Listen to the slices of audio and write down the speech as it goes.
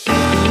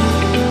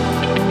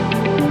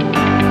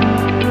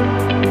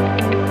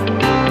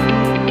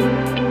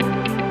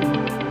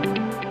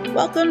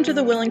Welcome to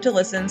the Willing to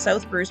Listen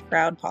South Bruce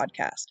Proud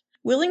podcast.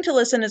 Willing to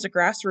Listen is a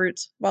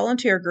grassroots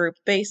volunteer group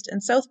based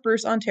in South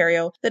Bruce,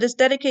 Ontario that is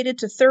dedicated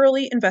to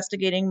thoroughly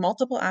investigating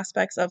multiple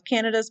aspects of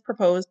Canada's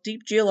proposed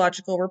deep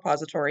geological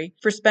repository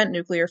for spent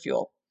nuclear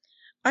fuel.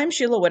 I'm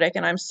Sheila Whittick,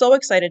 and I'm so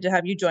excited to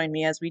have you join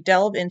me as we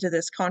delve into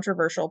this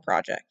controversial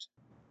project.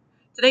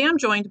 Today I'm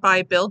joined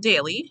by Bill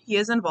Daly. He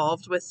is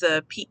involved with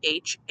the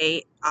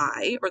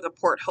PHAI, or the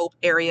Port Hope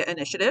Area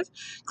Initiative,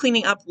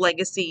 cleaning up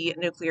legacy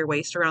nuclear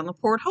waste around the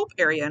Port Hope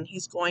area, and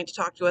he's going to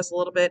talk to us a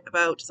little bit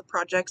about the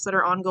projects that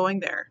are ongoing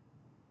there.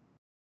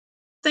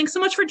 Thanks so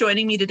much for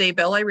joining me today,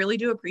 Bill. I really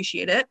do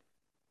appreciate it.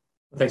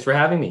 Thanks for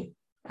having me.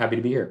 Happy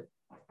to be here.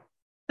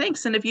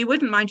 Thanks, and if you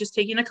wouldn't mind just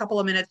taking a couple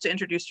of minutes to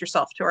introduce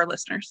yourself to our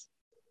listeners.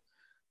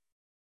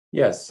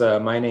 Yes,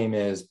 my name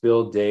is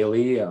Bill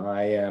Daly.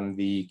 I am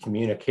the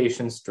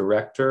Communications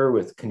Director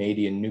with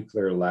Canadian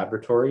Nuclear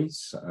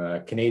Laboratories.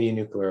 Canadian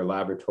Nuclear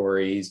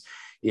Laboratories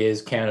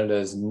is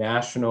Canada's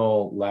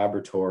national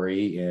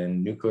laboratory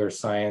in nuclear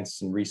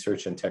science and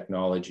research and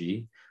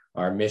technology.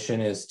 Our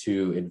mission is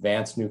to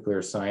advance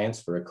nuclear science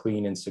for a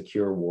clean and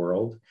secure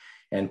world.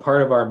 And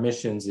part of our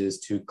missions is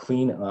to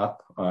clean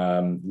up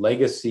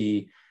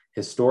legacy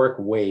historic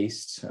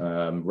waste,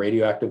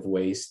 radioactive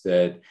waste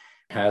that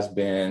has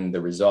been the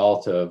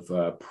result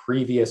of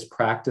previous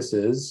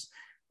practices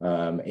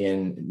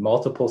in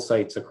multiple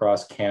sites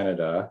across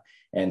Canada.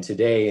 And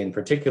today, in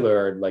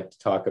particular, I'd like to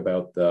talk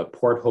about the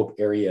Port Hope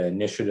Area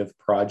Initiative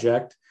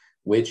project,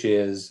 which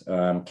is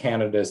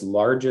Canada's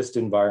largest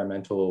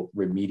environmental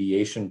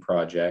remediation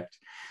project.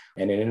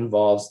 And it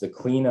involves the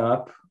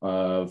cleanup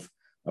of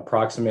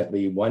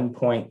approximately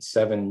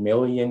 1.7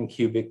 million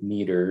cubic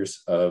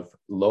meters of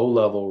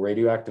low-level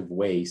radioactive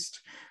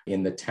waste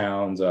in the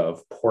towns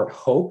of Port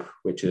Hope,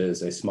 which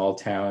is a small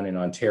town in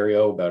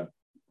Ontario about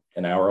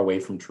an hour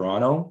away from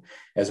Toronto,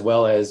 as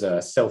well as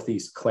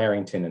southeast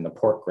Clarington in the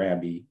Port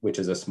Granby, which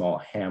is a small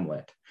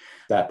hamlet.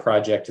 That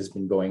project has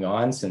been going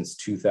on since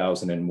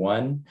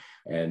 2001,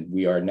 and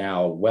we are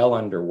now well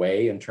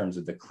underway in terms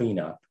of the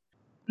cleanup.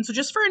 And so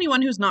just for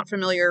anyone who's not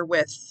familiar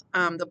with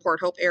the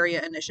Port Hope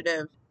Area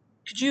Initiative,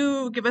 could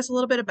you give us a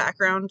little bit of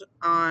background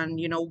on,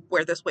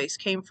 where this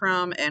waste came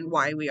from and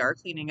why we are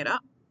cleaning it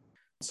up?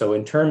 So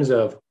in terms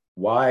of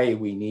why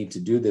we need to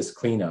do this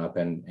cleanup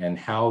and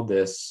how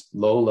this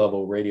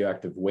low-level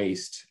radioactive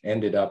waste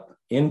ended up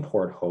in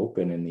Port Hope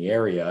and in the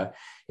area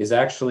is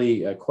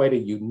actually quite a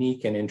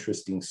unique and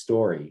interesting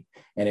story.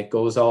 And it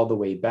goes all the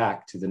way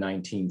back to the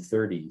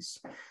 1930s.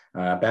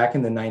 Back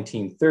in the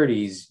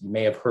 1930s, you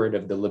may have heard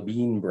of the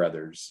Labine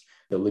brothers.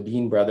 The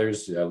Labine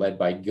brothers, led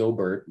by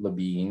Gilbert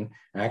Labine,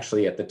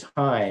 actually at the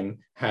time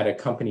had a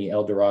company,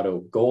 El Dorado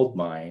Gold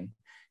Mine,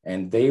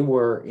 and they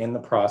were in the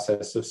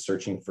process of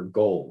searching for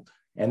gold.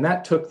 And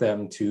that took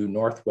them to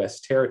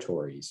Northwest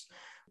Territories.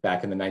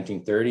 Back in the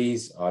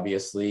 1930s,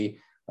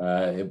 obviously,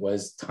 it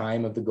was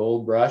time of the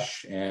gold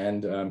rush,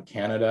 and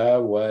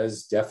Canada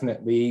was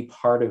definitely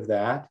part of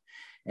that.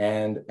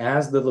 And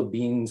as the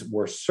Labines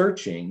were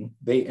searching,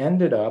 they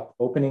ended up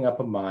opening up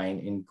a mine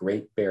in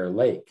Great Bear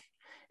Lake.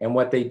 And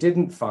what they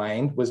didn't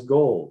find was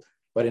gold.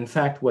 But in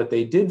fact, what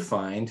they did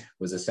find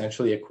was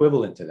essentially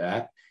equivalent to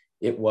that.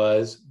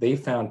 They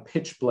found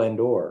pitch blende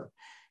ore.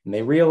 And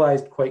they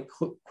realized quite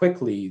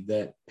quickly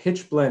that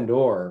pitch blende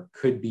ore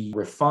could be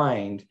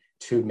refined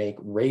to make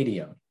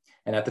radium.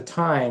 And at the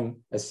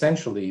time,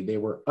 essentially, they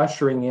were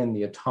ushering in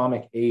the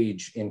atomic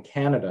age in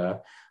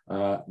Canada.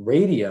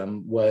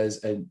 Radium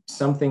was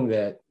something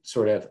that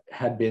sort of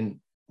had been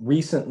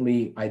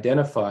recently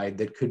identified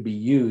that could be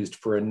used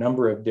for a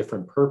number of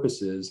different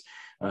purposes,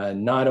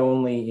 not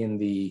only in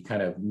the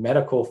kind of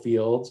medical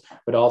fields,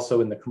 but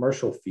also in the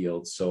commercial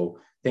fields. So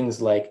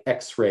things like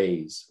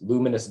X-rays,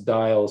 luminous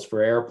dials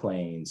for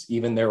airplanes,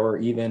 there were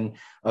even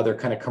other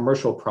kind of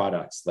commercial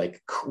products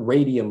like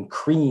radium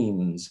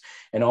creams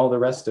and all the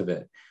rest of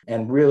it.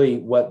 And really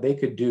what they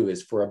could do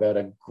is for about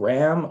a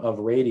gram of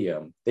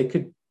radium, they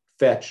could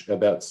fetch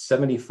about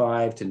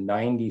 $75,000 to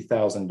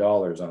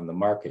 $90,000 on the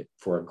market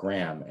for a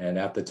gram. And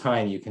at the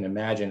time, you can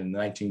imagine in the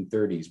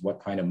 1930s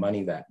what kind of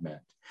money that meant.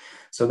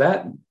 So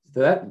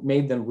that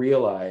made them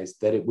realize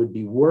that it would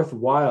be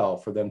worthwhile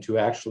for them to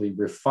actually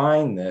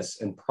refine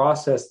this and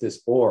process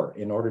this ore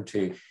in order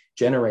to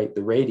generate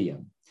the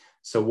radium.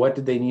 So what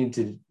did they need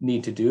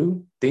to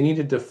do? They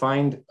needed to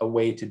find a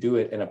way to do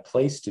it and a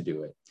place to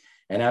do it.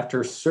 And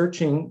after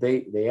searching,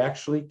 they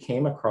actually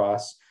came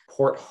across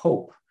Port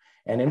Hope.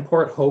 And in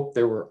Port Hope,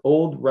 there were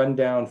old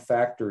rundown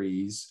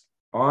factories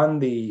on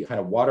the kind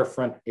of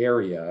waterfront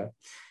area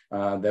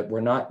that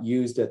were not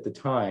used at the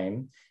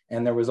time.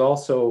 And there was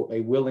also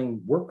a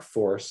willing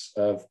workforce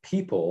of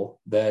people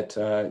that,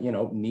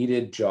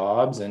 needed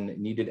jobs and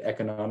needed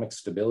economic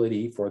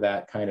stability for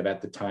that kind of,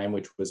 at the time,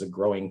 which was a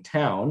growing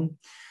town.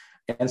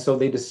 And so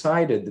they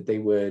decided that they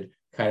would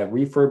kind of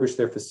refurbish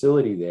their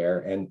facility there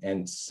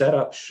and set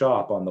up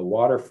shop on the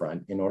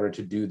waterfront in order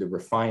to do the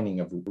refining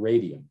of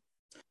radium.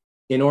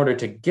 In order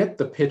to get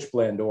the pitch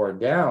blende ore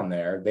down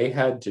there, they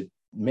had to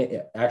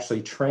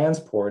actually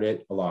transport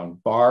it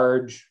along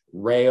barge,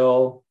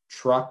 rail,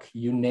 truck,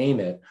 you name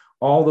it,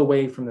 all the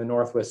way from the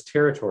Northwest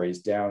Territories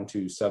down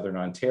to Southern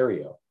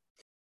Ontario.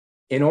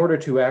 In order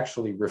to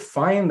actually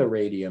refine the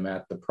radium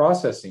at the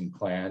processing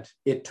plant,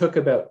 it took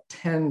about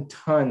 10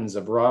 tons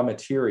of raw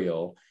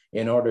material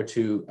in order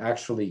to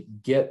actually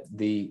get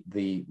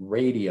the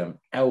radium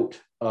out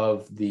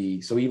of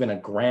so even a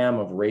gram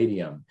of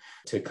radium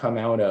to come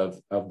out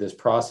of this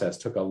process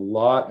took a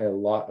lot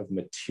of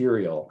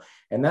material.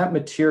 And that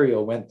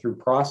material went through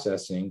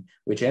processing,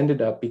 which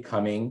ended up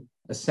becoming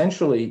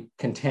essentially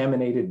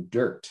contaminated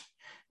dirt.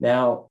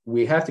 Now,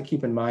 we have to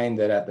keep in mind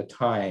that at the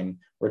time,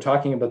 we're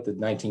talking about the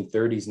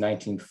 1930s,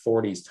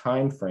 1940s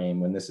timeframe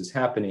when this is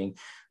happening.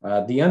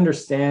 The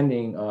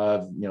understanding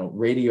of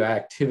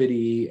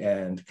radioactivity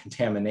and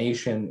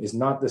contamination is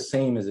not the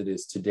same as it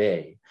is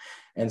today.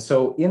 And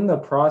so in the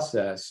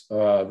process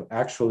of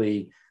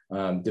actually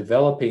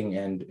developing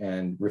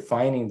and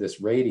refining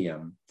this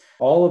radium,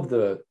 all of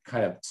the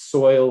kind of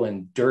soil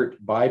and dirt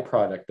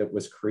byproduct that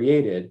was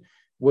created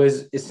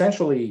was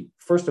essentially,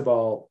 first of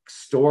all,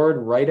 stored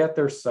right at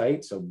their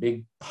site. So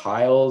big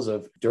piles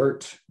of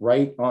dirt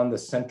right on the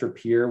center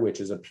pier, which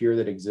is a pier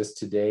that exists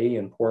today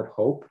in Port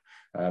Hope.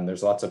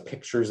 There's lots of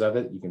pictures of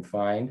it you can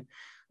find.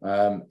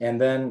 And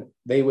then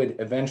they would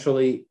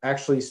eventually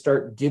actually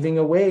start giving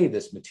away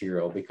this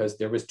material because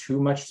there was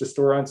too much to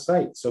store on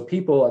site. So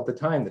people at the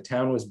time, the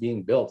town was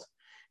being built,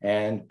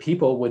 and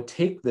people would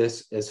take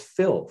this as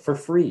fill for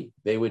free.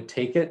 They would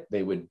take it,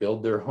 they would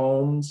build their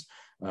homes.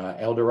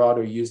 El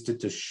Dorado used it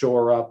to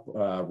shore up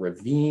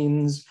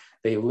ravines.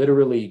 They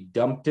literally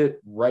dumped it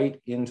right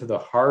into the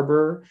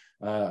harbor.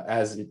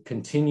 As it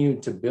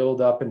continued to build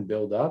up and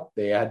build up,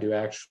 they had to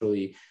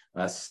actually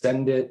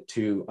send it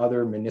to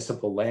other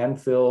municipal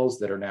landfills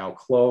that are now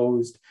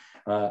closed.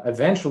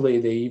 Eventually,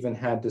 they even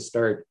had to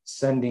start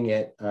sending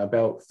it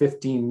about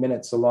 15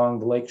 minutes along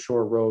the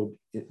Lakeshore Road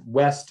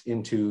west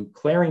into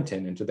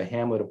Clarington, into the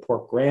hamlet of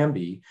Port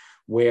Granby,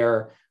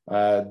 where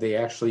they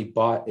actually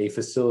bought a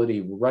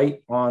facility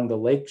right on the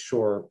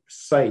Lakeshore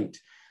site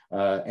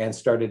and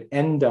started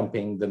end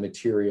dumping the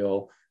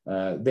material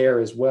there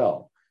as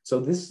well. So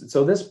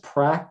this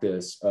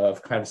practice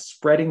of kind of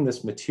spreading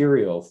this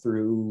material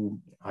through,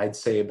 I'd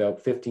say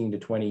about 15 to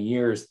 20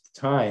 years at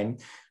the time,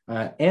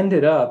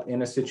 ended up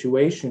in a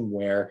situation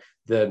where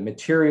the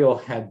material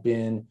had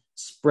been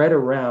spread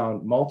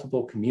around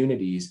multiple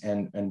communities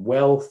and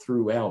well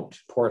throughout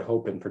Port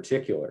Hope in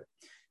particular.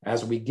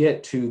 As we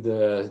get to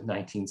the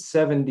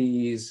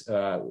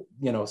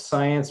 1970s,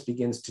 science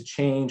begins to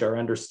change. Our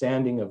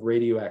understanding of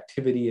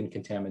radioactivity and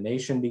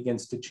contamination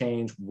begins to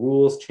change.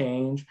 Rules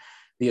change.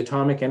 The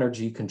Atomic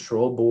Energy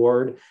Control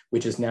Board,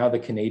 which is now the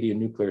Canadian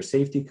Nuclear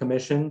Safety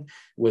Commission,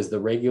 was the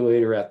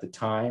regulator at the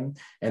time.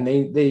 And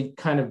they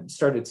kind of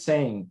started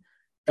saying,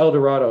 El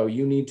Dorado,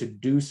 you need to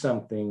do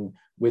something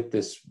with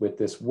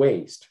this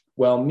waste.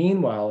 Well,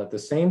 meanwhile, at the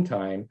same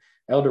time,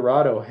 El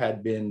Dorado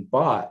had been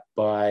bought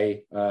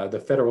by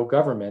the federal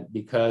government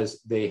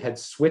because they had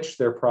switched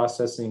their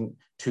processing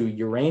to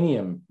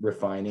uranium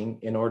refining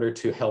in order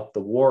to help the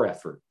war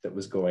effort that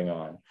was going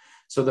on.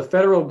 So the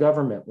federal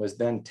government was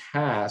then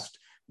tasked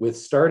with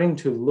starting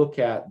to look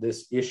at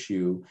this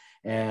issue,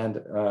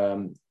 and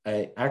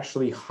I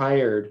actually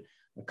hired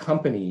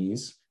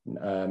companies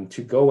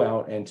to go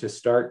out and to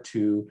start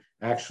to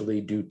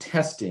actually do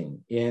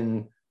testing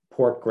in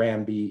Port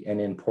Granby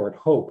and in Port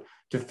Hope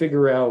to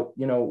figure out,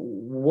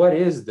 what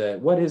is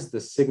the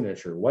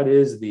signature, what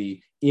is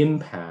the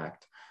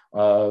impact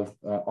of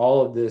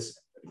all of this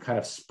kind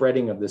of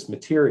spreading of this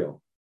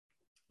material.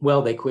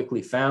 Well, they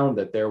quickly found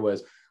that there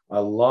was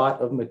a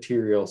lot of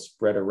material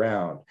spread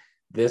around.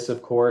 This,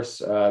 of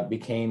course,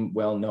 became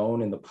well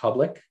known in the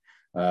public.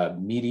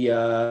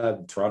 Media,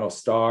 Toronto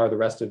Star, the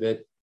rest of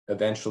it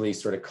eventually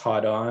sort of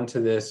caught on to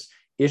this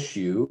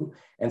issue.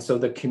 And so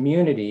the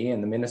community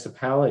and the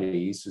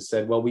municipalities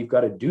said, well, we've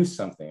got to do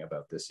something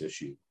about this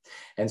issue.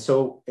 And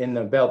so in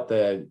about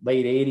the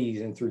late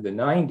 80s and through the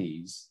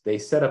 90s, they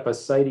set up a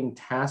siting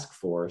task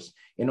force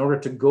in order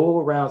to go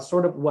around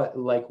sort of what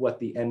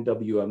the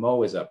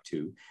NWMO is up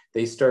to.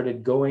 They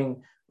started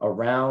going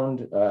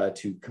around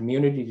to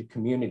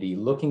community,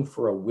 looking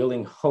for a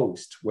willing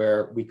host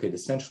where we could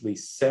essentially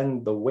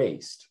send the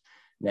waste.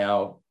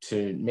 Now,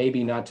 to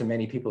maybe not to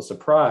many people's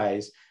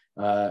surprise,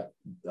 a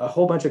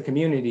whole bunch of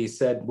communities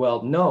said,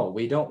 well, no,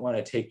 we don't want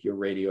to take your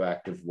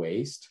radioactive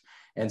waste.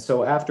 And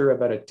so after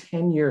about a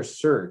 10-year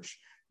search,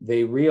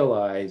 they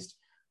realized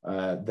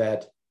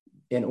that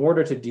in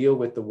order to deal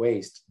with the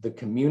waste, the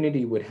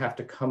community would have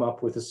to come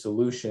up with a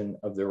solution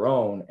of their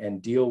own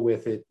and deal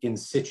with it in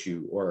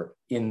situ or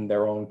in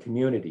their own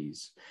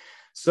communities.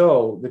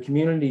 So the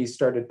communities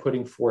started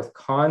putting forth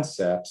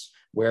concepts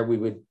where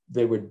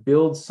they would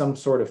build some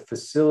sort of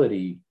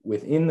facility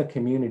within the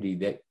community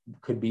that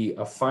could be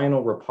a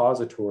final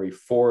repository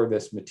for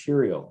this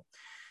material.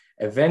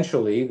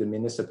 Eventually, the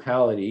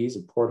municipalities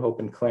of Port Hope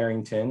and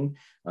Clarington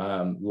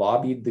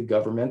lobbied the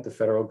government, the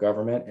federal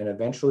government, and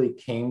eventually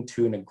came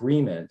to an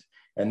agreement.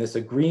 And this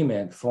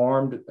agreement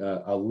formed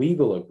a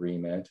legal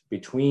agreement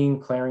between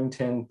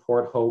Clarington,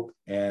 Port Hope,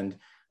 and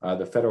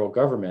the federal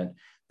government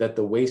that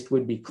the waste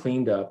would be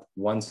cleaned up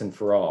once and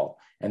for all.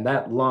 And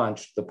that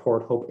launched the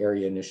Port Hope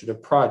Area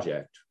Initiative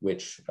Project,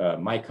 which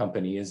my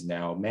company is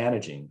now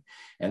managing.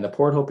 And the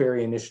Port Hope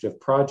Area Initiative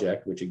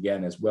Project, which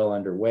again is well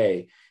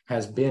underway,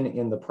 has been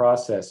in the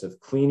process of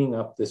cleaning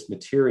up this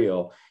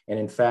material and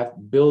in fact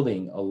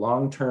building a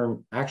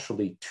long-term,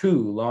 actually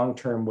 2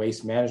 long-term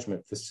waste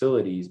management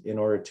facilities in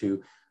order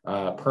to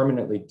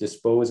permanently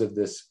dispose of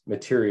this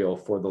material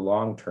for the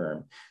long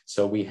term.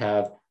 So we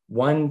have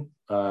one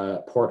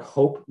Port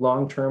Hope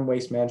long-term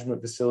waste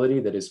management facility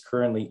that is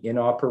currently in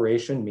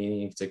operation,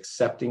 meaning it's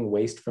accepting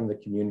waste from the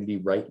community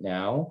right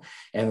now.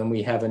 And then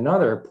we have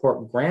another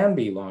Port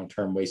Granby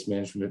long-term waste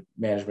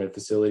management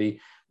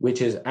facility,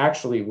 which is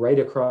actually right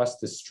across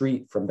the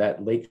street from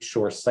that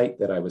lakeshore site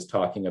that I was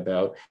talking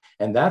about.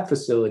 And that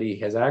facility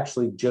has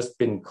actually just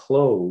been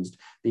closed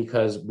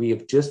because we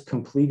have just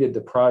completed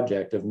the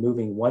project of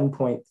moving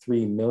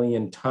 1.3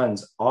 million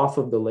tons off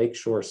of the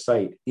lakeshore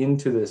site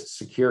into this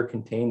secure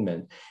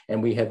containment.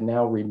 And we have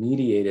now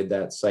remediated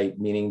that site,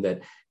 meaning that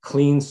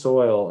clean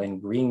soil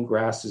and green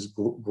grass is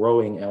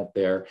growing out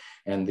there,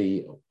 and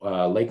the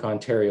Lake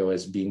Ontario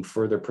is being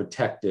further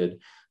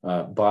protected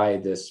by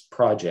this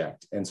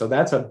project. And so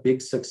that's a big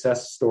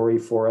success story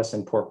for us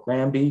in Port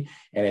Granby,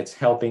 and it's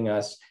helping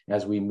us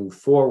as we move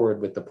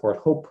forward with the Port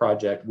Hope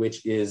project,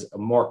 which is a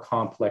more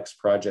complex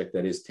project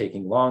that is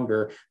taking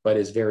longer, but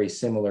is very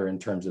similar in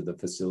terms of the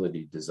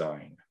facility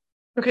design.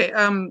 Okay,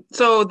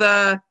 so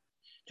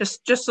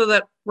just so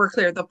that we're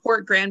clear, the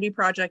Port Granby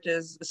project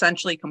is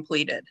essentially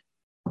completed.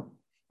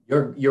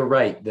 You're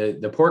right.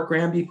 The Port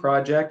Granby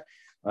project,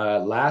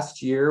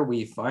 last year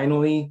we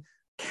finally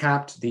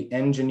capped the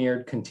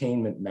engineered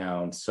containment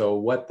mound. So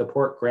what the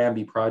Port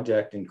Granby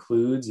project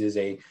includes is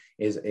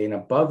an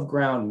above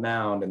ground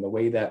mound. And the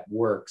way that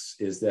works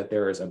is that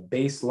there is a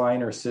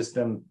baseliner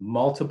system,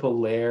 multiple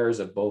layers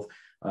of both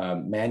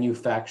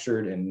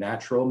manufactured and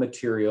natural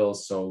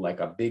materials. So like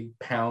a big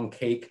pound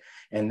cake.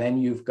 And then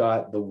you've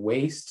got the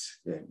waste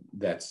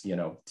that's,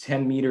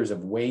 10 meters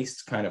of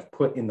waste kind of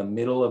put in the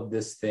middle of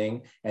this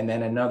thing. And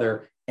then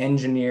another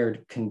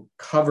engineered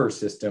cover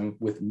system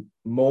with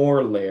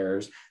more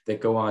layers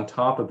that go on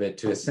top of it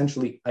to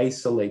essentially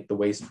isolate the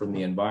waste from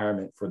the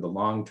environment for the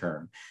long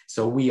term.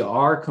 So we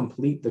are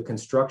complete the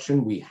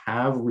construction. We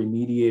have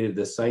remediated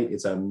the site.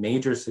 It's a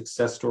major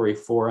success story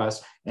for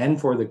us and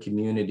for the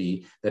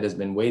community that has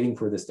been waiting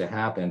for this to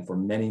happen for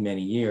many,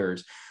 many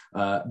years.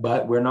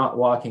 But we're not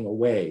walking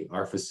away.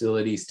 Our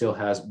facility still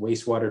has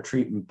wastewater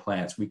treatment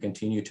plants. We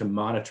continue to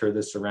monitor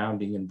the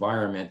surrounding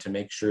environment to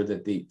make sure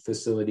that the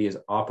facility is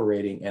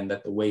operating and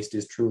that the waste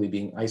is truly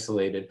being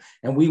isolated.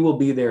 And we will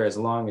be there as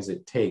long as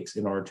it takes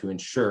in order to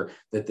ensure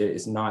that there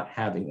is not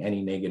having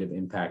any negative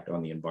impact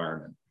on the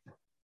environment.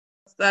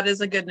 That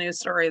is a good news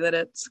story, that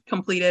it's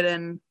completed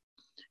and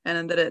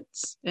that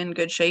it's in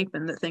good shape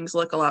and that things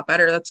look a lot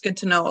better. That's good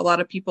to know. A lot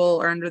of people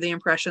are under the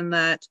impression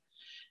that,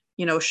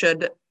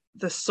 should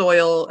the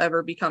soil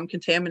ever become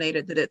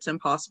contaminated, that it's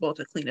impossible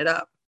to clean it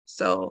up.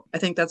 So I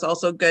think that's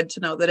also good to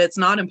know that it's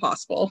not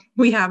impossible.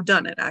 We have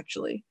done it,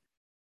 actually.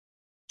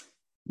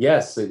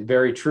 Yes,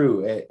 very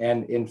true.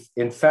 And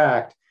in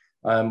fact,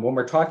 when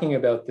we're talking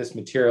about this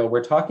material,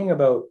 we're talking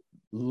about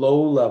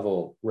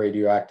low-level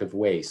radioactive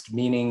waste,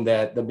 meaning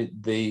that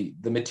the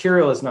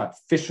material is not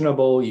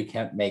fissionable. You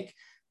can't make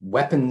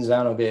weapons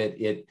out of it.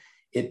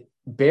 It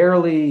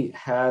barely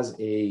has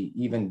a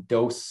even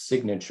dose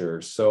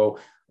signature. So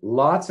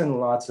lots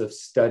and lots of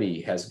study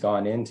has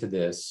gone into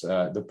this,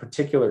 the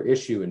particular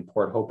issue in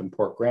Port Hope and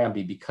Port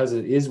Granby, because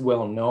it is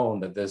well known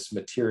that this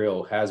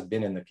material has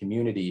been in the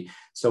community.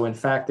 So in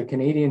fact, the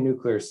Canadian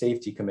Nuclear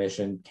Safety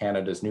Commission,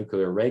 Canada's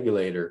nuclear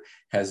regulator,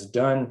 has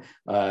done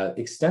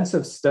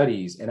extensive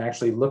studies and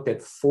actually looked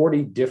at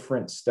 40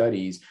 different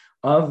studies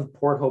of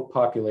Port Hope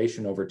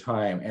population over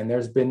time. And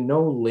there's been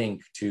no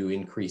link to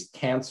increased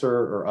cancer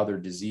or other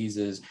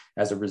diseases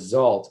as a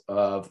result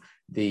of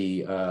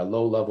the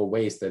low-level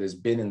waste that has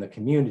been in the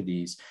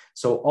communities.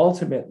 So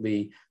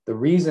ultimately, the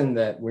reason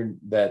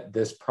that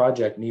this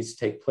project needs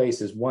to take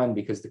place is, one,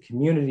 because the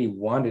community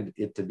wanted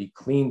it to be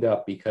cleaned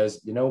up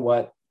because, you know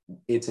what,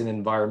 it's an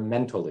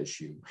environmental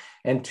issue.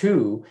 And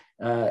two,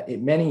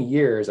 in many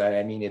years,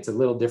 I mean, it's a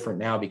little different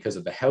now because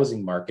of the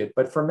housing market,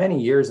 but for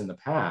many years in the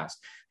past,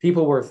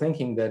 people were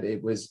thinking that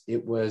it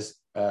was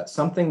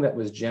something that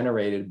was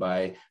generated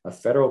by a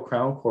federal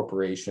crown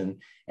corporation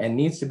and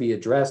needs to be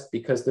addressed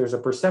because there's a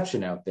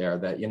perception out there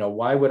that,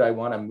 why would I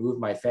want to move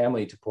my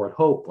family to Port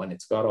Hope when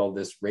it's got all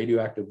this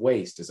radioactive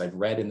waste, as I've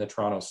read in the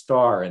Toronto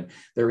Star. And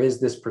there is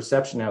this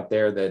perception out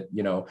there that,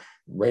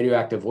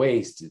 radioactive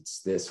waste,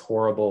 it's this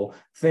horrible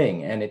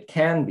thing, and it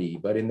can be,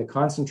 but in the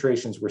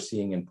concentrations we're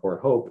seeing in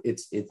Port Hope,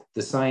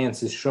 the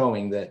science is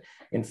showing that,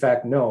 in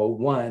fact, no,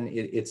 one,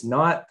 it's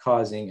not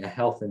causing a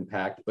health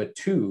impact, but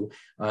two,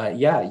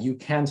 you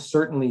can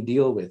certainly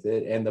deal with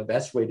it. And the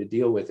best way to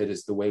deal with it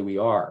is the way we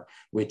are,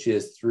 which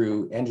is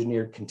through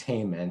engineered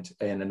containment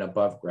and an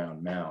above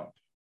ground mound.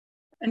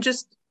 And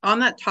just On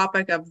that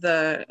topic of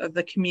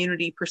the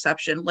community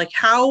perception, like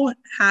how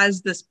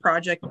has this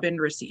project been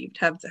received?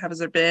 Has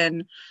there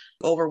been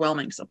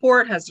overwhelming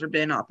support? Has there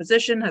been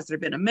opposition? Has there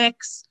been a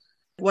mix?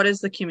 What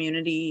does the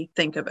community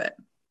think of it?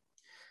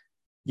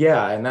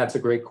 Yeah, and that's a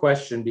great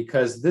question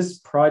because this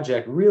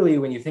project, really,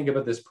 when you think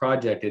about this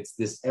project, it's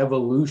this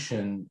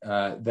evolution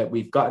that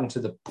we've gotten to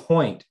the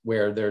point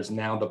where there's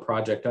now the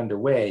project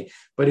underway.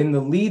 But in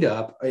the lead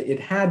up, it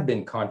had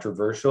been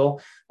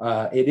controversial.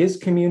 It is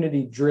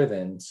community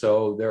driven.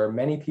 So there are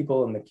many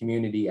people in the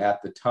community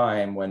at the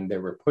time when they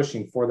were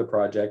pushing for the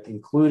project,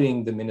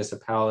 including the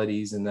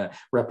municipalities and the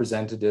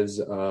representatives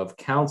of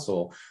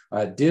council,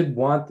 did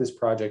want this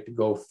project to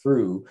go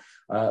through.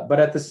 But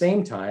at the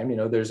same time,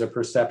 there's a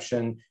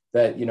perception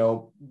that,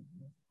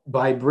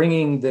 by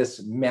bringing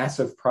this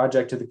massive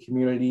project to the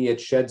community, it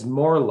sheds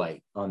more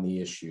light on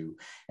the issue.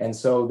 And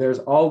so there's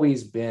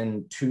always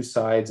been two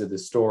sides of the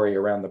story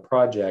around the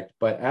project.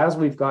 But as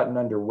we've gotten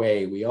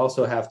underway, we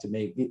also have to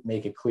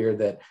make it clear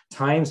that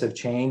times have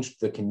changed.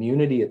 The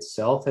community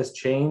itself has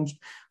changed.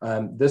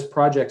 This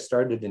project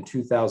started in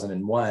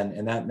 2001,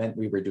 and that meant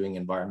we were doing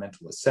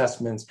environmental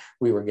assessments.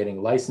 We were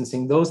getting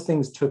licensing. Those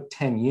things took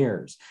 10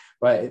 years.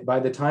 By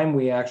the time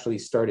we actually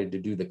started to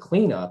do the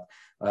cleanup,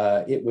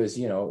 it was,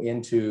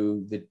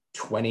 into the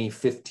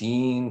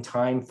 2015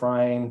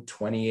 timeframe,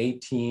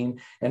 2018.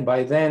 And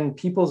by then,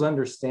 people's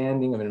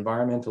understanding of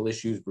environmental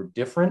issues were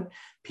different.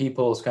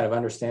 People's kind of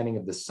understanding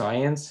of the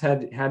science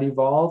had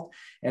evolved.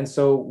 And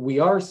so we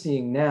are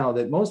seeing now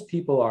that most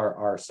people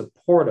are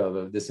supportive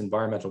of this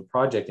environmental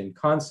project in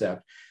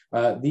concept.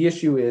 The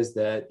issue is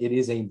that it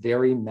is a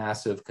very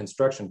massive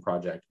construction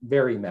project,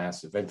 very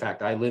massive. In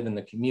fact, I live in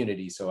the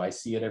community, so I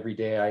see it every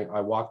day.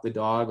 I walk the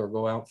dog or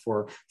go out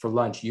for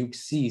lunch. You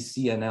see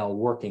CNL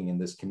working in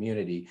this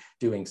community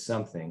doing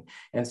something.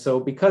 And so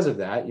because of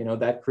that,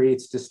 that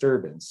creates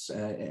disturbance.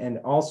 And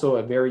also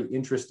a very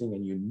interesting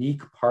and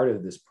unique part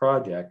of this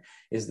project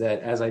is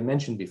that, as I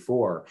mentioned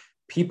before,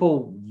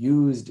 people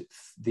used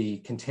the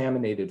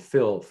contaminated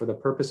fill for the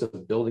purpose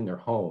of building their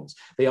homes.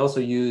 They also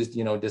used,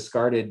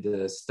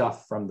 discarded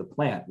stuff from the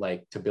plant,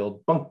 like to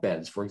build bunk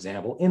beds, for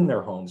example, in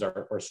their homes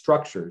or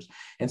structures.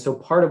 And so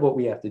part of what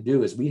we have to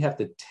do is we have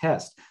to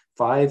test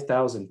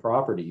 5,000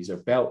 properties,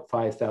 about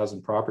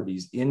 5,000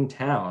 properties in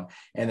town.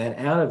 And then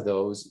out of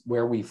those,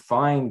 where we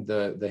find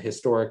the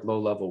historic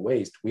low-level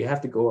waste, we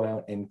have to go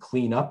out and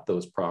clean up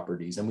those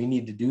properties. And we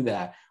need to do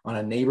that on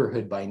a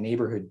neighborhood by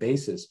neighborhood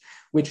basis,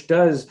 which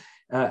does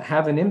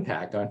have an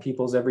impact on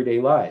people's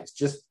everyday lives.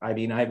 I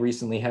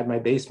recently had my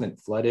basement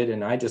flooded,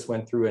 and I just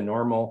went through a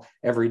normal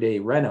everyday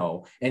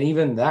reno, and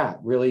even that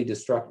really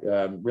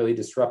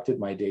disrupted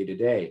my day to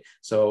day.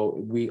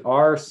 So we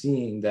are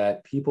seeing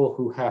that people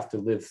who have to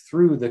live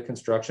through the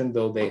construction,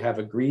 though they have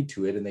agreed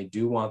to it and they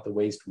do want the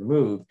waste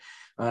removed,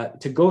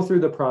 to go through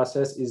the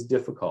process is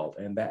difficult.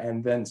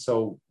 And then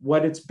so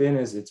what it's been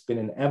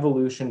an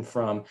evolution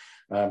from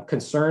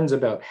concerns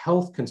about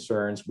health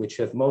concerns, which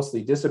have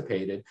mostly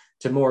dissipated,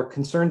 to more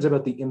concerns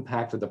about the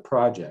impact of the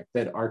project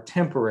that are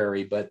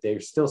temporary, but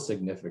they're still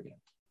significant.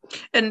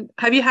 And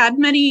have you had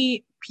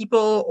many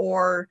people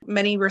or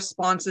many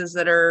responses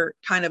that are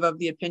kind of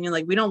the opinion,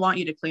 like, we don't want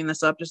you to clean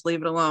this up, just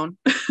leave it alone?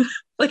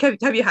 Like,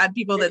 have you had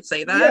people that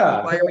say that?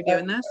 Yeah. Why are we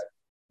doing this?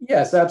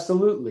 Yes,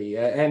 absolutely.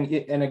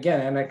 And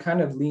again, and it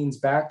kind of leans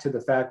back to the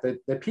fact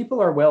that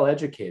people are well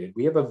educated.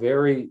 We have a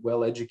very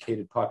well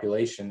educated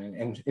population.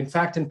 And in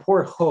fact, in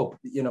Port Hope,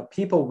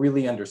 people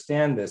really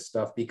understand this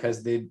stuff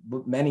because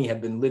many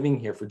have been living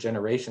here for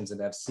generations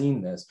and have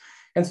seen this.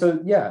 And so,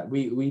 yeah,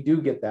 we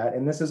do get that.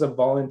 And this is a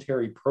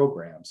voluntary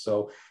program.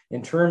 So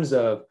in terms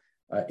of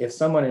if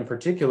someone in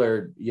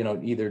particular,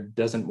 either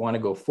doesn't want to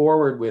go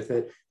forward with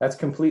it, that's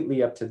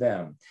completely up to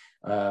them.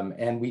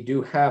 And we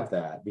do have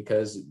that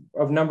because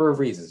of a number of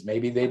reasons.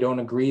 Maybe they don't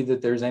agree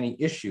that there's any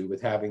issue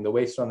with having the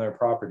waste on their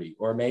property,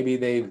 or maybe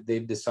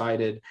they've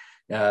decided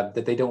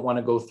that they don't want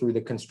to go through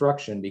the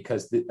construction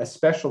because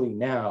especially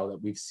now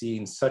that we've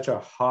seen such a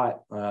hot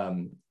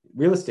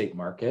real estate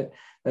market,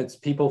 that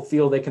people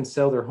feel they can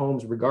sell their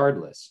homes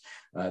regardless.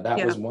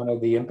 That was one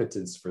of the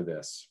impotence for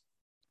this.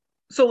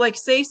 So, like,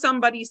 say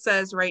somebody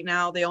says right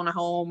now they own a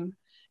home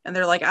and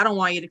they're like, I don't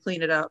want you to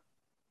clean it up.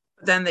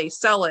 Then they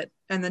sell it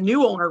and the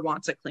new owner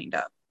wants it cleaned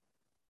up.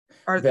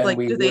 Or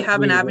do they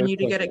have an avenue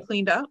to get it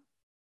cleaned up?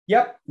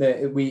 Yep.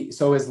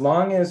 So as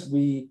long as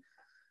the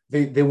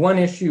one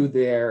issue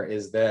there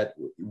is that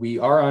we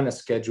are on a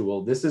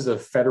schedule. This is a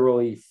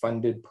federally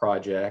funded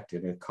project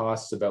and it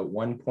costs about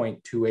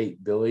 $1.28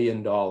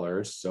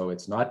 billion. So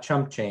it's not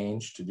chump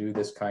change to do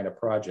this kind of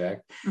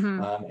project.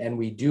 Mm-hmm. And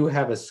we do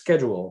have a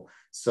schedule.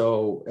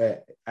 So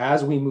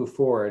as we move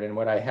forward, and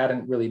what I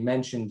hadn't really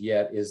mentioned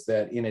yet is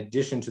that in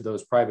addition to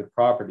those private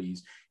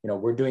properties,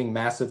 we're doing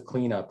massive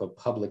cleanup of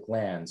public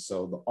lands.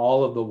 So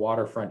all of the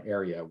waterfront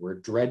area, we're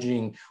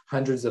dredging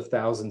hundreds of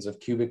thousands of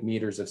cubic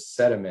meters of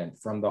sediment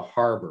from the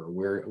harbor.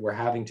 We're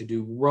having to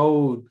do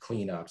road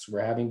cleanups.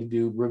 We're having to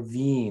do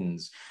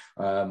ravines.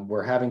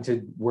 We're having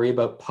to worry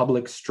about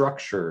public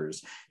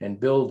structures and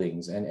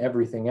buildings and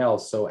everything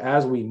else. So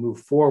as we move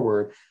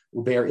forward,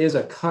 there is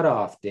a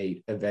cutoff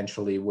date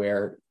eventually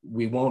where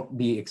we won't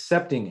be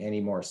accepting any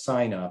more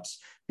signups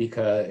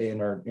because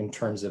in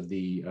terms of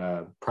the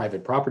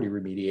private property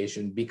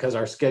remediation, because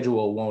our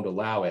schedule won't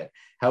allow it.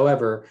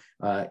 However,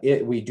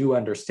 we do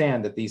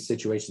understand that these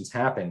situations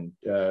happen.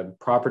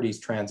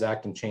 Properties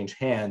transact and change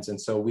hands, and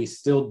so we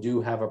still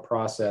do have a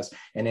process,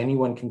 and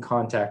anyone can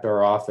contact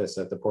our office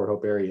at the Port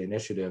Hope Area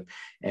Initiative,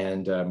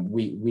 and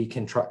we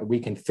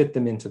can fit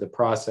them into the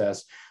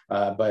process.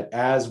 But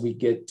as we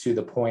get to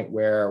the point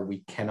where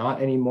we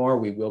cannot anymore,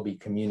 we will be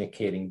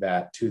communicating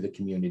that to the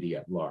community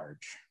at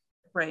large.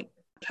 Right.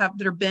 Have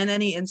there been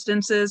any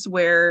instances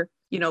where,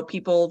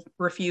 people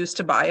refuse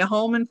to buy a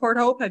home in Port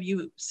Hope? Have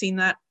you seen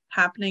that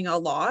happening a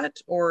lot,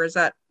 or is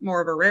that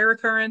more of a rare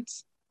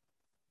occurrence?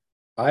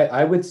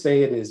 I would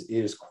say it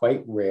is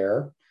quite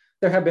rare.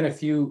 There have been a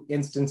few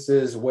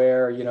instances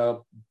where,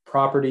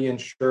 property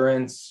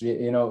insurance,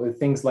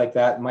 things like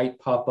that might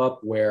pop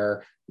up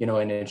where,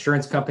 an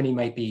insurance company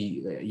might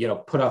be,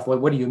 put off,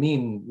 what do you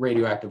mean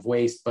radioactive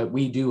waste? But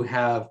we do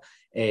have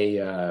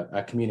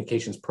a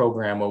communications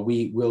program where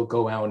we will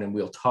go out and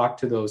we'll talk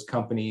to those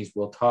companies,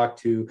 we'll talk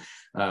to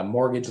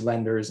mortgage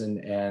lenders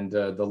and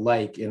the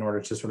like, in order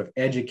to sort of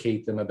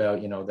educate them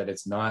about, that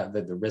it's not,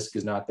 that the risk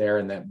is not there,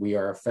 and that we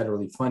are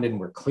federally funded and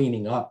we're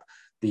cleaning up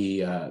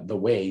the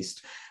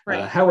waste.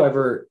 Right.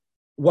 However,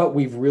 what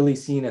we've really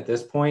seen at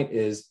this point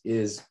is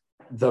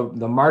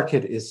the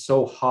market is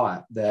so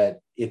hot that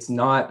it's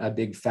not a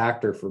big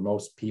factor for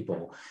most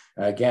people.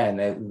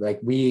 Again, like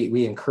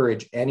we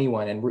encourage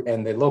anyone,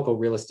 and the local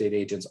real estate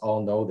agents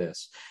all know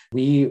this.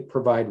 We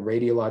provide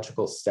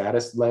radiological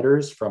status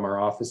letters from our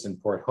office in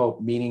Port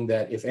Hope, meaning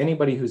that if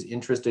anybody who's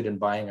interested in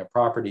buying a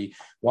property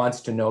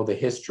wants to know the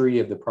history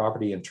of the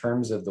property in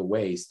terms of the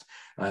waste,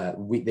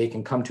 they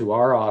can come to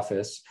our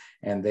office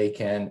and they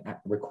can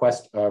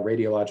request a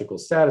radiological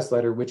status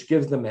letter, which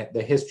gives them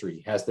the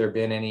history. Has there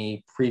been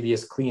any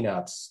previous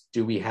cleanups?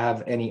 Do we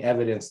have any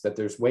evidence that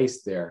there's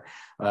waste there?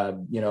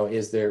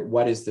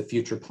 What is the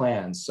future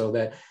plans? So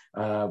that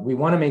we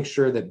want to make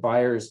sure that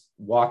buyers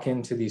walk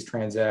into these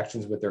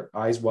transactions with their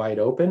eyes wide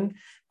open,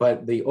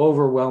 but the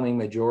overwhelming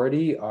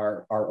majority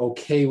are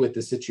okay with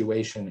the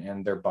situation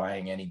and they're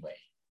buying anyway.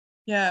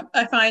 Yeah,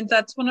 I find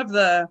that's one of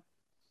the,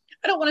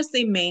 I don't want to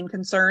say main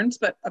concerns,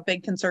 but a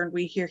big concern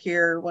we hear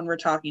here when we're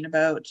talking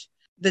about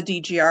the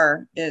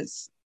DGR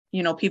is,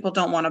 people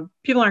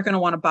aren't going to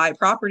want to buy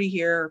property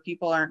here. Or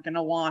people aren't going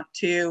to want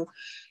to,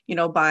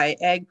 buy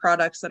ag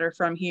products that are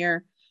from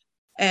here.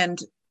 And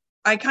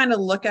I kind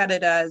of look at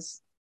it as,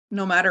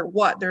 no matter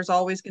what, there's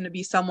always going to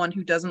be someone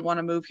who doesn't want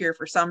to move here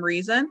for some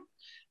reason.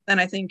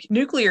 And I think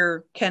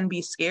nuclear can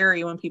be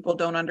scary when people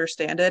don't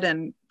understand it.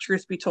 And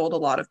truth be told, a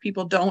lot of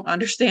people don't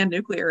understand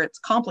nuclear. It's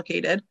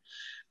complicated.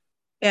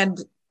 And,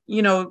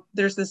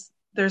 there's this,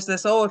 if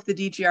the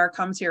DGR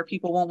comes here,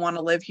 people won't want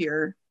to live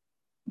here.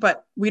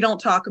 But we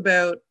don't talk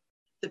about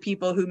the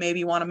people who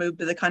maybe want to move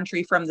to the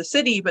country from the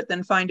city, but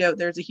then find out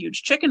there's a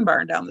huge chicken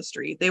barn down the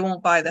street. They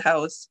won't buy the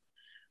house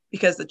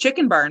because the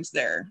chicken barn's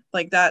there.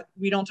 Like that,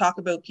 we don't talk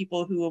about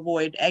people who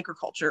avoid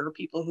agriculture or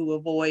people who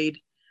avoid,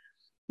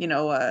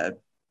 a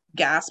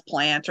gas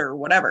plant or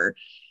whatever.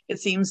 It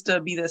seems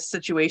to be this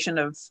situation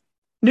of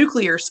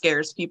nuclear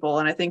scares people.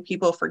 And I think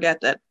people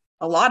forget that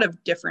a lot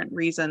of different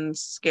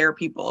reasons scare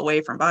people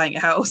away from buying a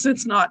house.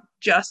 It's not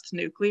just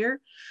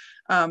nuclear.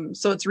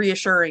 So it's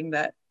reassuring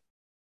that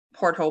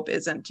Port Hope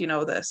isn't,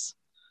 this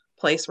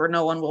place where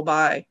no one will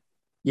buy.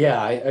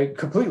 Yeah, I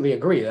completely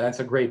agree.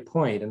 That's a great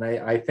point. And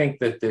I think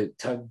that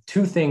the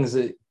two things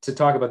to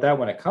talk about that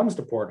when it comes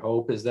to Port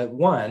Hope is that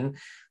one,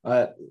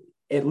 at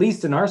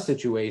least in our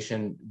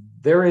situation,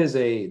 there is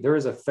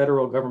a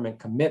federal government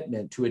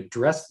commitment to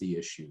address the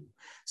issue.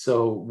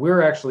 So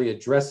we're actually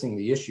addressing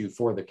the issue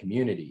for the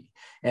community.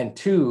 And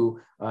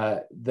two,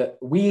 that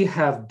we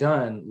have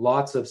done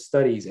lots of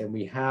studies, and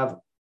we have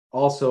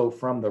also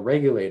from the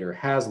regulator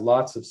has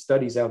lots of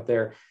studies out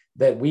there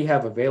that we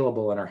have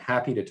available and are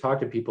happy to talk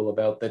to people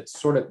about that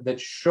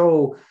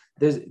show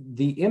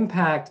the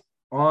impact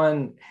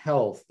on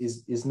health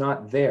is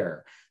not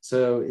there.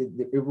 So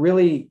it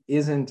really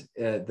isn't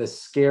the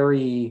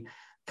scary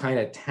kind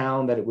of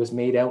town that it was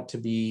made out to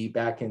be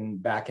back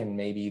in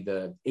maybe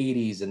the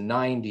 80s and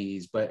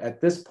 90s. But at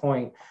this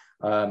point,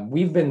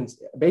 we've been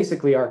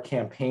basically our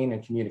campaign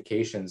and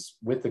communications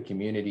with the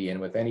community and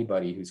with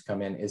anybody who's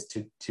come in is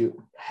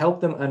to help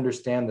them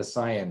understand the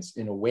science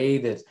in a way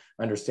that's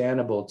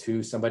understandable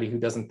to somebody who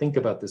doesn't think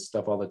about this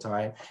stuff all the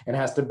time and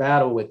has to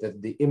battle with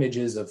the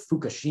images of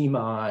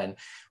Fukushima and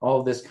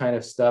all this kind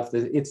of stuff.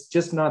 It's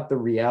just not the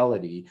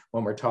reality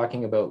when we're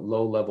talking about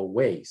low-level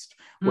waste.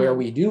 Where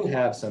we do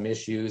have some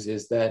issues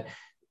is that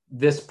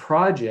this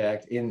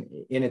project in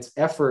its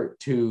effort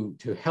to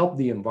help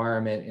the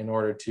environment in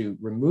order to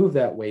remove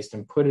that waste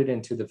and put it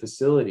into the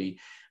facility,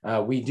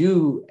 we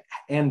do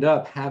end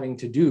up having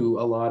to do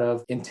a lot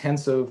of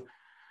intensive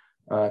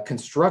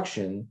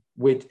construction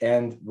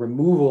and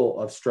removal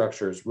of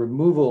structures,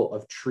 removal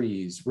of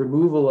trees,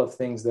 removal of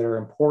things that are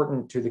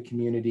important to the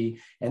community.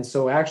 And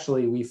so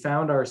actually we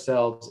found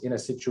ourselves in a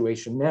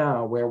situation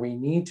now where we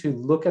need to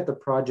look at the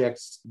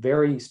projects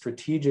very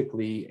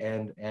strategically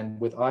and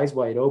with eyes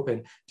wide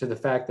open to the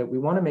fact that we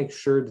want to make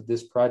sure that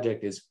this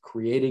project is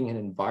creating an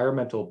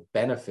environmental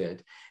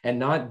benefit and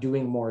not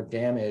doing more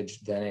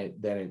damage than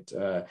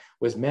it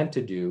was meant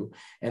to do.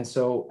 And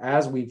so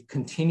as we've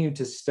continued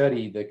to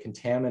study the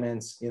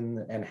contaminants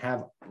and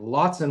have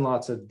lots and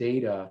lots of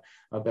data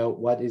about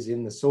what is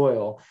in the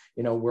soil,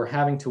 we're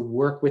having to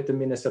work with the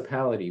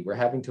municipality, we're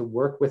having to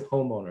work with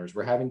homeowners,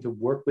 we're having to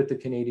work with the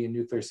Canadian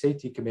Nuclear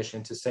Safety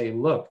Commission to say,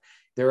 look,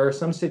 there are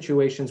some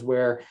situations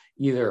where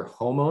either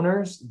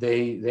homeowners,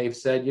 they've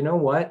said, you know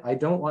what, I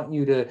don't want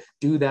you to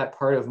do that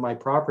part of my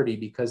property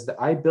because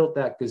I built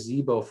that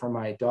gazebo for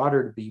my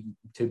daughter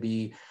to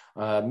be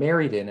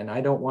married in, and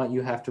I don't want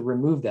you have to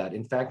remove that.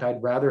 In fact,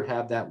 I'd rather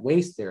have that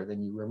waste there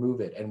than you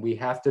remove it. And we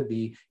have to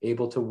be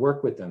able to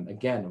work with them.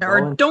 Again,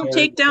 or don't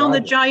take down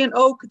the giant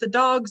oak, the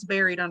dog's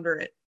buried under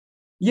it.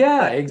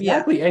 Yeah,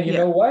 exactly. Yeah. And you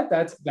know what?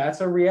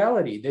 That's a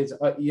reality. There's,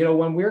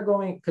 when we're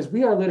going, because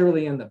we are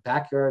literally in the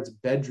backyards,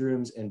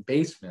 bedrooms, and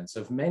basements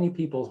of many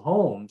people's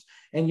homes.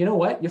 And you know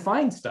what? You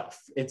find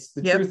stuff. It's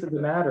the truth of the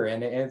matter.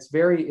 And it's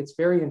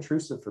very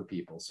intrusive for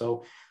people.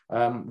 So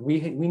we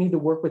need to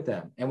work with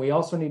them. And we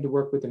also need to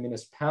work with the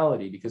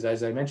municipality because,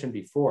 as I mentioned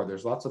before,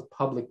 there's lots of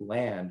public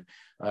land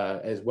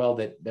as well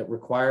that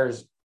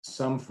requires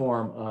some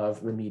form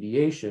of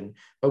remediation,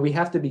 but we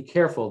have to be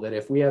careful that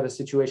if we have a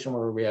situation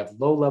where we have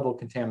low level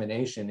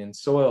contamination in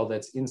soil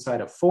that's inside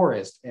a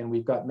forest and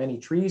we've got many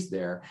trees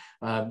there,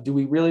 do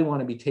we really want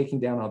to be taking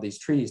down all these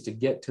trees to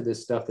get to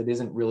this stuff that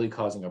isn't really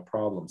causing a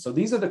problem? So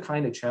these are the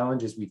kind of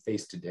challenges we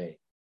face today.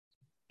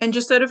 And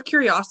just out of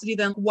curiosity,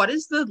 then, what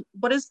is the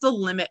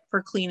limit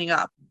for cleaning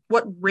up?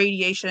 What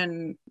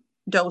radiation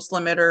dose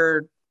limit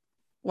or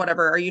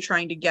whatever are you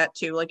trying to get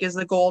to? Like, is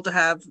the goal to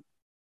have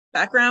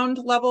background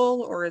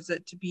level, or is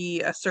it to be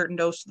a certain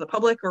dose to the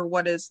public, or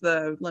what is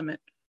the limit?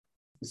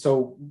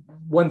 So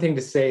one thing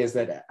to say is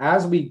that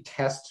as we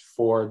test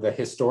for the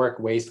historic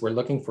waste, we're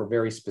looking for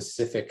very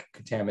specific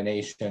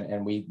contamination,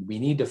 and we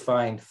need to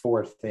find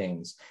 4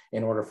 things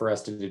in order for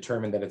us to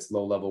determine that it's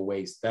low level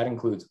waste. That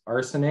includes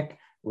arsenic,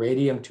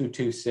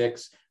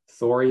 radium-226,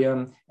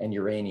 thorium, and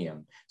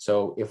uranium.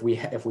 So if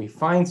we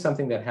find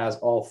something that has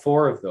all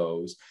 4 of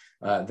those,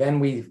 then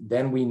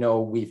we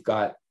know we've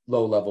got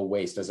low level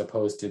waste, as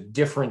opposed to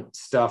different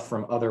stuff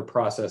from other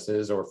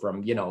processes or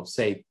from,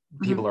 say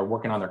people are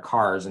working on their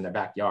cars in their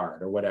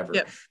backyard or whatever.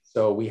 Yep.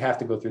 So we have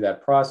to go through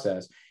that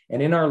process.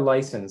 And in our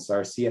license,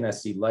 our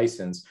CNSC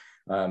license,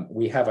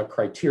 we have a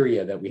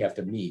criteria that we have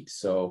to meet.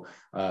 So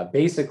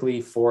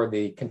basically for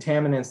the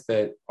contaminants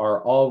that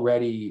are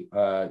already,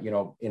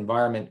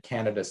 Environment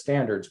Canada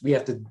standards, we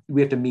have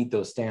to meet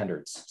those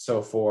standards.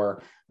 So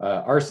for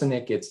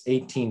arsenic, it's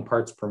 18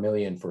 parts per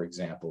million, for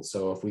example.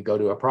 So if we go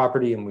to a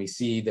property and we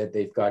see that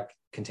they've got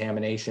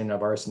contamination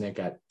of arsenic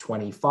at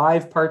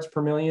 25 parts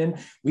per million,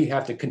 we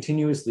have to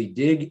continuously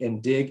dig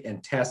and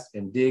test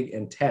and dig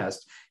and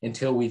test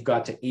until we've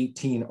got to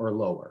 18 or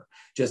lower,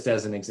 just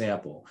as an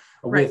example.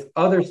 Right. With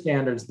other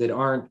standards that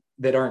aren't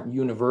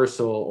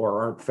universal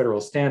or aren't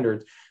federal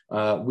standards,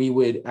 we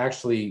would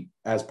actually,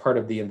 as part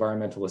of the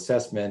environmental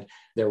assessment,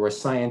 there was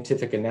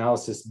scientific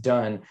analysis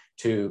done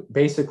to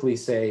basically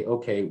say,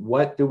 okay,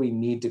 what do we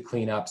need to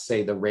clean up,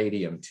 say, the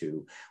radium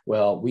to?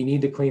 Well, we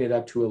need to clean it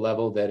up to a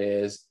level that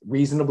is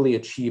reasonably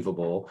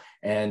achievable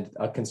and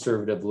a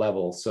conservative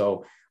level.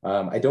 So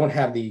I don't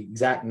have the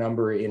exact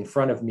number in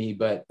front of me,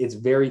 but it's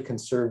very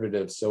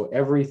conservative. So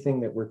everything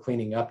that we're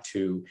cleaning up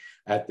to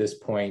at this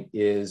point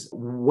is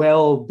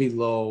well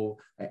below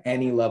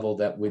any level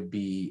that would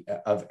be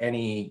of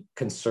any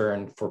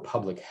concern for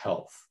public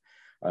health.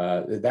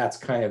 That's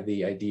kind of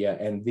the idea.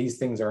 And these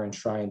things are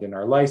enshrined in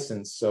our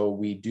license. So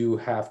we do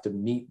have to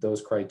meet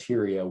those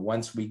criteria.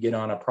 Once we get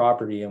on a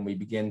property and we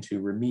begin to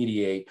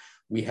remediate,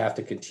 we have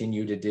to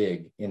continue to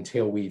dig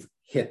until we've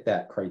hit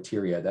that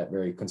criteria, that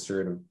very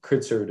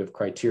conservative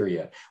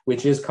criteria,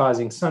 which is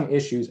causing some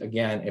issues,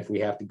 again, if we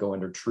have to go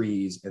under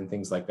trees and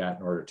things like that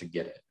in order to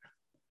get it.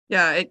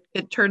 Yeah,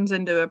 it turns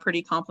into a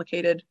pretty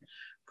complicated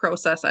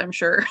process, I'm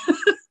sure.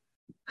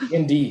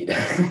 Indeed.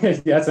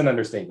 That's an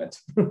understatement.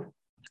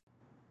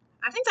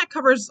 I think that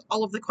covers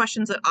all of the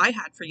questions that I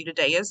had for you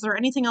today. Is there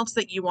anything else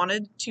that you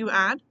wanted to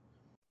add?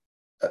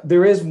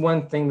 There is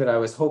one thing that I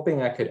was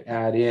hoping I could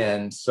add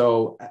in.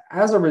 So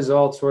as a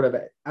result, sort of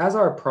as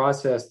our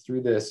process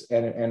through this,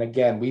 and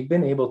again, we've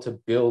been able to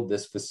build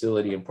this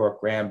facility in Port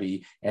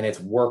Granby and it's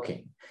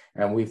working.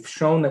 And we've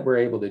shown that we're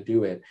able to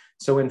do it.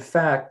 So in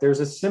fact, there's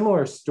a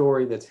similar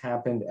story that's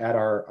happened at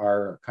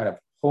our kind of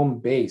home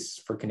base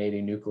for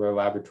Canadian Nuclear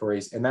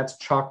Laboratories, and that's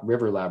Chalk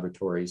River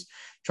Laboratories.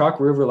 Chalk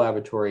River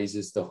Laboratories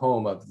is the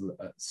home of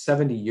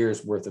 70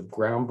 years worth of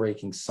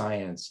groundbreaking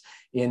science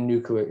in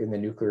the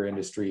nuclear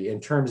industry in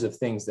terms of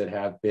things that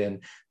have been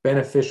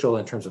beneficial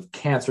in terms of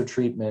cancer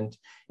treatment,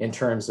 in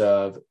terms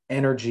of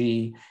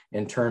energy,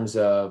 in terms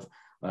of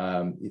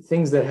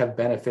things that have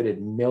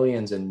benefited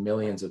millions and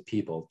millions of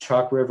people.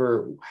 Chalk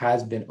River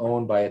has been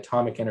owned by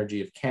Atomic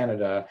Energy of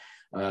Canada,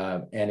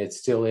 and it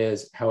still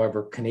is.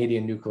 However,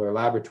 Canadian Nuclear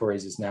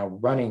Laboratories is now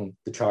running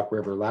the Chalk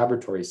River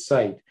Laboratories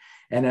site.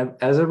 And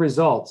as a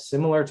result,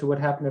 similar to what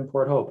happened in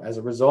Port Hope, as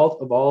a result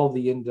of all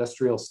the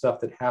industrial stuff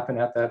that happened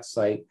at that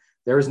site,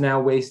 there is now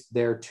waste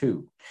there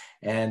too.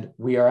 And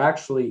we are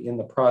actually in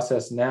the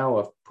process now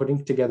of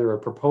putting together a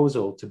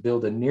proposal to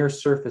build a near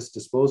surface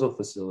disposal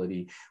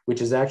facility, which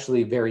is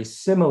actually very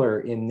similar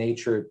in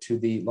nature to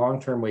the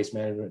long-term waste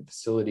management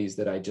facilities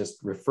that I just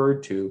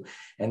referred to.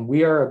 And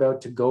we are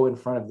about to go in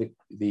front of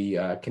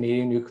the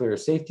Canadian Nuclear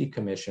Safety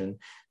Commission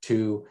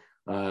to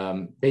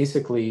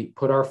basically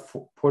put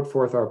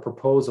forth our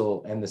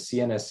proposal, and the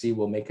CNSC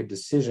will make a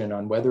decision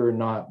on whether or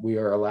not we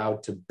are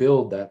allowed to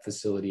build that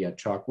facility at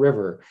Chalk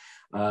River.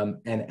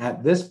 And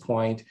at this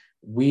point,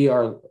 we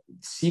are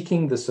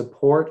seeking the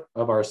support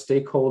of our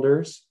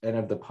stakeholders and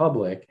of the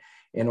public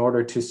in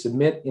order to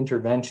submit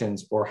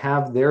interventions or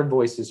have their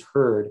voices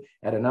heard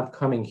at an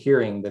upcoming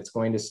hearing that's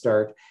going to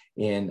start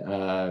in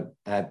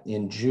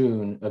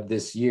June of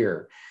this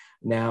year.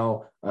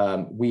 Now,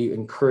 we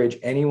encourage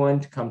anyone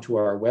to come to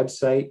our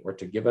website or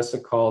to give us a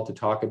call to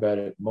talk about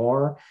it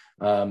more,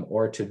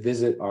 or to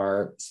visit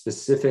our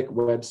specific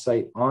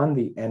website on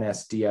the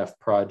NSDF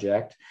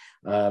project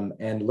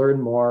and learn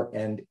more.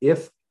 And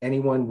if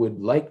anyone would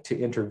like to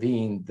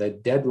intervene, the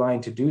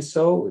deadline to do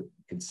so, you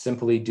can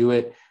simply do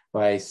it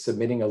by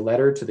submitting a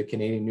letter to the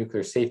Canadian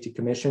Nuclear Safety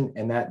Commission,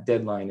 and that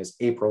deadline is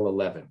April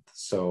 11th.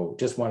 So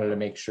just wanted to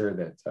make sure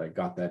that I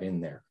got that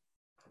in there.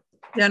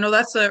 Yeah, no,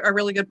 that's a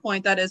really good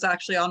point. That is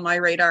actually on my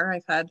radar.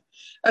 I've had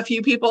a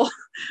few people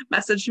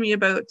message me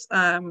about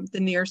the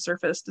near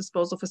surface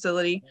disposal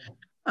facility.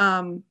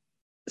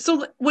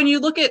 So when you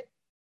look at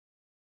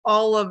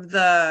all of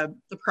the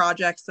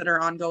projects that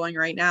are ongoing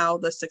right now,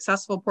 the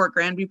successful Port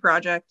Granby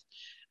project,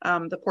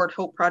 the Port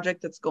Hope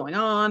project that's going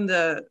on,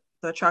 the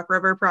Chalk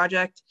River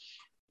project,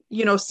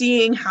 you know,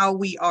 seeing how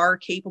we are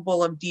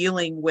capable of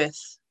dealing with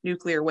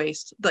nuclear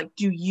waste, like,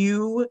 do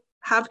you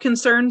have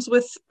concerns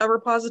with a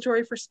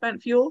repository for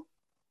spent fuel?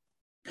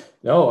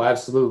 No,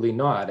 absolutely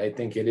not. I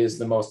think it is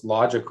the most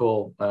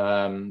logical.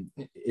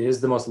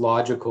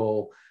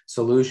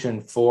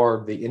 Solution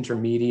for the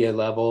intermediate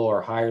level or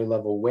higher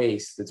level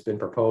waste that's been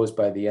proposed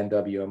by the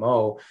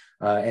NWMO.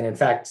 And in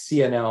fact,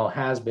 CNL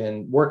has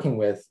been working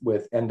with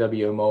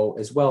NWMO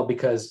as well,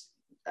 because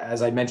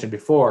as I mentioned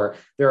before,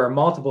 there are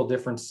multiple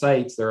different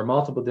sites, there are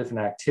multiple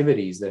different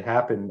activities that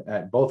happen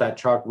both at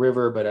Chalk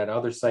River, but at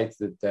other sites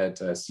that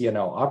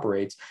CNL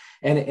operates.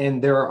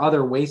 And there are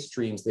other waste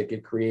streams that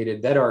get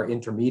created that are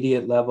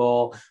intermediate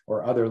level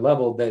or other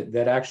level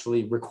that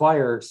actually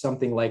require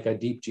something like a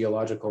deep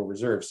geological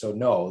reserve. So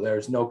no,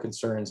 there's no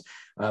concerns.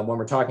 When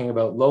we're talking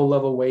about low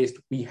level waste,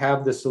 we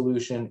have the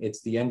solution.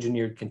 It's the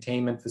engineered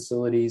containment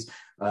facilities.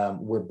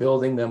 We're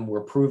building them,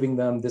 we're proving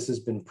them. This has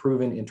been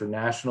proven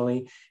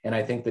internationally. And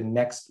I think the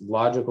next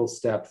logical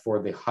step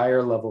for the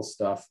higher level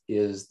stuff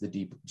is the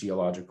deep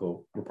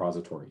geological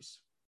repositories.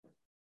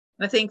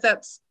 I think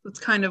that's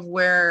kind of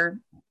where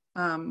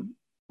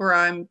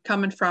I'm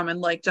coming from, and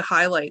like to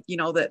highlight, you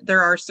know, that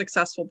there are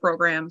successful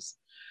programs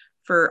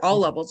for all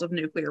levels of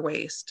nuclear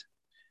waste.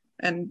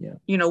 And,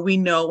 you know, we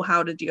know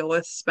how to deal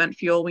with spent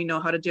fuel. We know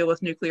how to deal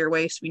with nuclear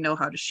waste. We know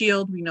how to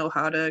shield. We know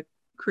how to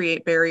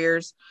create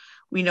barriers.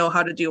 We know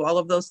how to do all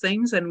of those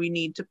things, and we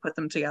need to put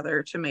them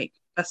together to make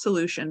a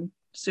solution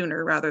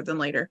sooner rather than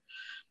later.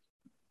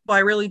 Well,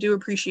 I really do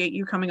appreciate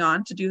you coming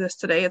on to do this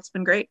today. It's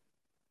been great.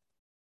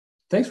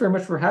 Thanks very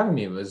much for having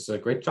me. It was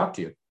great to talk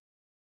to you.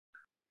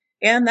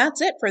 And that's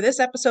it for this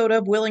episode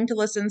of Willing to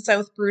Listen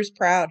South Bruce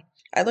Proud.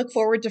 I look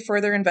forward to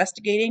further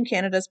investigating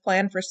Canada's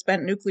plan for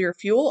spent nuclear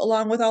fuel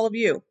along with all of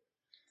you.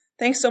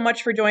 Thanks so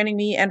much for joining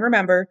me, and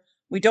remember,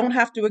 we don't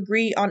have to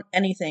agree on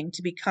anything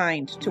to be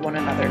kind to one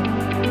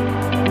another.